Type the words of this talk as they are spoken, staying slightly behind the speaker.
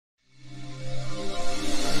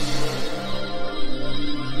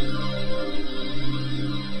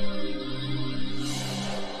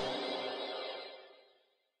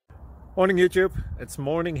Morning YouTube, it's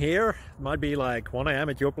morning here. It might be like 1 a.m.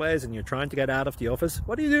 at your place and you're trying to get out of the office.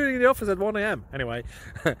 What are you doing in the office at 1 a.m? Anyway,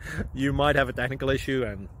 you might have a technical issue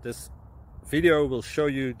and this video will show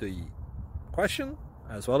you the question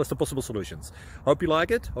as well as the possible solutions. Hope you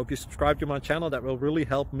like it, hope you subscribe to my channel. That will really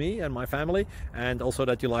help me and my family, and also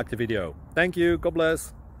that you like the video. Thank you, God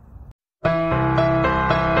bless.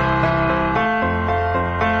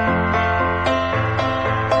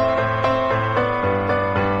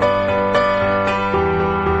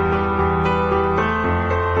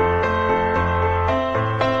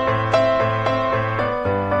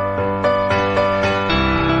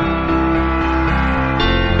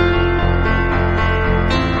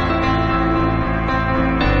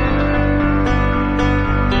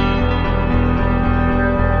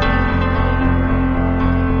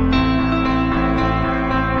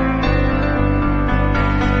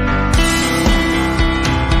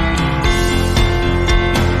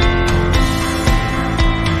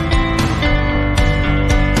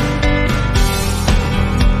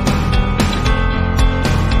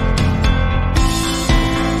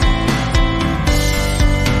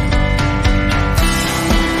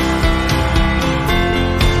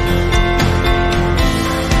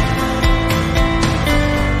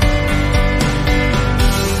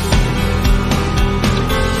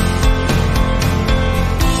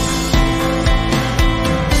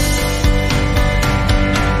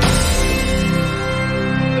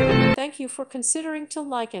 Thank you for considering to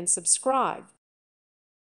like and subscribe.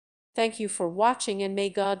 Thank you for watching and may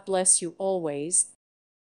God bless you always.